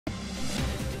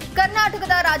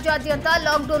ಕರ್ನಾಟಕದ ರಾಜ್ಯಾದ್ಯಂತ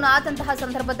ಲಾಕ್ಡೌನ್ ಆದಂತಹ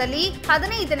ಸಂದರ್ಭದಲ್ಲಿ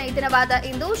 15ನೇ ದಿನವಾದ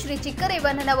ಇಂದು ಶ್ರೀ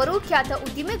ಚಿಕ್ಕರೇವಣ್ಣನವರು ಖ್ಯಾತ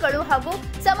ಉದ್ಯಮಿಗಳು ಹಾಗೂ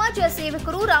ಸಮಾಜ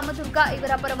ಸೇವಕರು ರಾಮದುರ್ಗ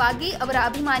ಇವರ ಪರವಾಗಿ ಅವರ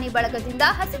ಅಭಿಮಾನಿ ಬಳಗದಿಂದ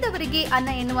ಹಸಿದವರಿಗೆ ಅನ್ನ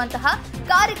ಎನ್ನುವಂತಹ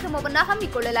ಕಾರ್ಯಕ್ರಮವನ್ನು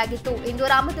ಹಮ್ಮಿಕೊಳ್ಳಲಾಗಿತ್ತು. ಇಂದು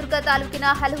ರಾಮದುರ್ಗ ತಾಲೂಕಿನ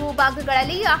ಹಲವು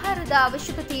ಭಾಗಗಳಲ್ಲಿ ಆಹಾರದ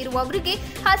ಅವಶ್ಯಕತೆ ಇರುವವರಿಗೆ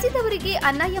ಹಸಿದವರಿಗೆ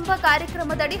ಅನ್ನ ಎಂಬ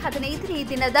ಕಾರ್ಯಕ್ರಮದಡಿ 15ನೇ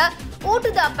ದಿನದ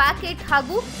ಊಟದ ಪ್ಯಾಕೆಟ್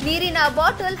ಹಾಗೂ ನೀರಿನ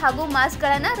ಬಾಟಲ್ ಹಾಗೂ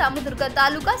ಮಾಸ್ಕ್ಗಳನ್ನು ರಾಮದುರ್ಗ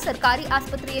ತಾಲೂಕಾ ಸರ್ಕಾರಿ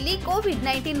ಆಸ್ಪತ್ರೆಯಲ್ಲಿ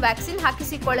ಕೋವಿಡ್-19 ವ್ಯಾಕ್ಸಿನ್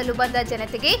ಹಾಕಿಸಿಕೊಳ್ಳಲು ಬಂದ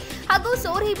ಜನತೆಗೆ ಹಾಗೂ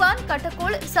ಸೋರೇವಾನ್,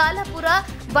 ಕಟಕೋಳ್, ಸಾಲಾಪುರ,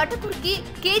 ಬಟಕುರ್ಕಿ,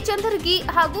 ಕೆಚಂದರ್ಗಿ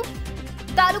ಹಾಗೂ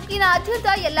ತಾಲೂಕಿನಾದ್ಯಂತ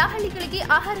ಎಲ್ಲಾ ಹಳ್ಳಿಗಳಿಗೆ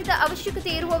ಆಹಾರದ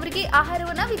ಅವಶ್ಯಕತೆ ಇರುವವರಿಗೆ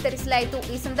ಆಹಾರವನ್ನು ವಿತರಿಸಲಾಯಿತು.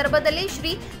 ಈ ಸಂದರ್ಭದಲ್ಲಿ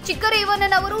ಶ್ರೀ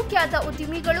ಚಿಕ್ಕರೇವಣ್ಣನವರು ಖ್ಯಾತ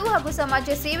ಉದ್ಯಮಿಗಳು ಹಾಗೂ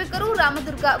ಸಮಾಜ ಸೇವಕರು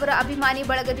ರಾಮದುರ್ಗ ಅವರ ಅಭಿಮಾನಿ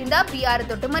ಬಳಗದಿಂದ ಬಿಆರ್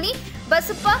ದೊಡ್ಡಮನಿ,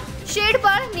 ಬಸಪ್ಪ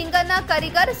ಶೇಡ್ಬಾಳ್, ನಿಂಗಣ್ಣ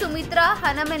ಕರಿಗರ್, ಸುಮಿತ್ರಾ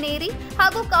ಹನಮನೇರಿ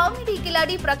ಹಾಗೂ ಕಾಮಿಡಿ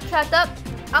ಕಿಲಾಡಿ ಪ್ರಖ್ಯಾತ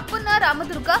ಅಪ್ಪಣ್ಣ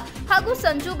ರಾಮದುರ್ಗ ಹಾಗೂ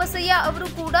ಸಂಜು ಬಸಯ್ಯ ಅವರು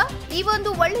ಕೂಡ ಈ ಒಂದು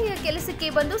ಒಳ್ಳೆಯ ಕೆಲಸಕ್ಕೆ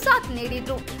ಬಂದು ಸಾಥ್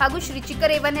ನೀಡಿದ್ರು. ಹಾಗೂ ಶ್ರೀ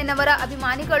ಚಿಕ್ಕರೇವಣ್ಣನವರ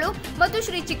ಅಭಿಮಾನಿಗಳು ಮತ್ತು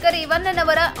ಶ್ರೀ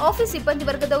ಚಿಕ್ಕರೇವಣ್ಣನವರ ಆಫೀಸ್ ಸಿಬ್ಬಂದಿ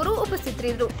ವರ್ಗದವರು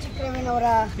ಉಪಸ್ಥಿತರಿದ್ದರು. ಚಿಕ್ಕರೇವಣ್ಣನವರ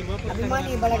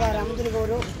ಅಭಿಮಾನಿ ಬಳಗ ರಾಮದುರ್ಗ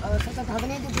ಅವರು ಸತತ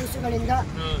 15 ದಿವಸಗಳಿಂದ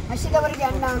ಹಸಿದವರಿಗೆ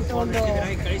ಅನ್ನ ಅಂತ ಒಂದು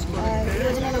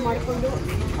ಯೋಜನೆಯನ್ನು ಮಾಡಿಕೊಂಡು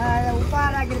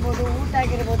ಉಪಹಾರ ಆಗಿರ್ಬೋದು, ಊಟ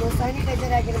ಆಗಿರ್ಬೋದು,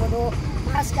 ಸ್ಯಾನಿಟೈಸರ್ ಆಗಿರ್ಬೋದು,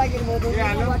 ಮಾಸ್ಕ್ ಆಗಿರ್ಬೋದು,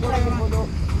 ವಾಟರ್ ಆಗಿರ್ಬೋದು,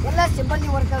 ಎಲ್ಲ ಸಿಬ್ಬಂದಿ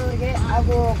ವರ್ಗದವರಿಗೆ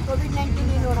ಹಾಗೂ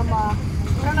ಕೋವಿಡ್-19 ನಮ್ಮ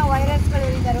ಕೊರೋನಾ ವೈರಸ್ಗಳು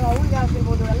ಏನಿದ್ದಾರೋ ಅವ್ರಿಗೆ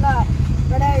ಆಗಿರ್ಬೋದು, ಎಲ್ಲ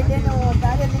ಕಡೆ ಇಲ್ಲೇನು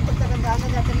ದಾರಿಯಲ್ಲಿ ನಿಂತಿರ್ತಕ್ಕಂಥ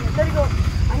ಅನ್ನದಾತರಿಗೆ ಎಲ್ಲರಿಗೂ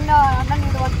ಅನ್ನ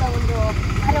ನೀಡುವಂಥ ಒಂದು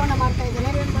ಕಾರ್ಯವನ್ನು ಮಾಡ್ತಾ ಇದ್ದೇನೆ.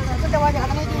 ಸತತವಾಗಿ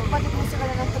 15-20 ದಿವಸಗಳ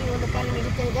ನಂತರ ಈ ಒಂದು ಕಾರ್ಯ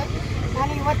ನಡೀತಾ ಇದೆ.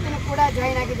 ನಾನು ಇವತ್ತಿನ ಕೂಡ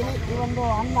ಜಾಯಿನ್ ಆಗಿದ್ದೀನಿ. ಈ ಒಂದು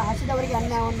ಅನ್ನ ಹಸಿದವರಿಗೆ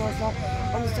ಅನ್ನ ಒಂದು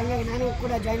ಸಂಘಕ್ಕೆ ನಾನು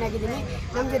ಕೂಡ ಜಾಯಿನ್ ಆಗಿದ್ದೀನಿ.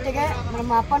 ನಮ್ಮ ಜೊತೆಗೆ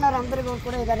ನಮ್ಮ ಅಪ್ಪನ ರಾಮದುರ್ಗ ಅವರು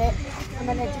ಕೂಡ ಇದ್ದಾರೆ.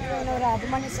 ಆಮೇಲೆ ಚಿಕ್ಕಣ್ಣವರ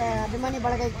ಅಭಿಮಾನಿ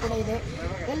ಬಳಗ ಕೂಡ ಇದೆ.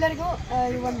 ಎಲ್ಲರಿಗೂ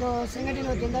ಈ ಒಂದು ಸಂಘಟನೆ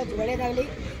ವತಿಯಿಂದ ಒಳ್ಳೆಯದಾಗಲಿ.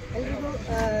 ಎಲ್ರಿಗೂ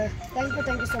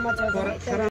ಥ್ಯಾಂಕ್ ಯು ಸೊ ಮಚ್.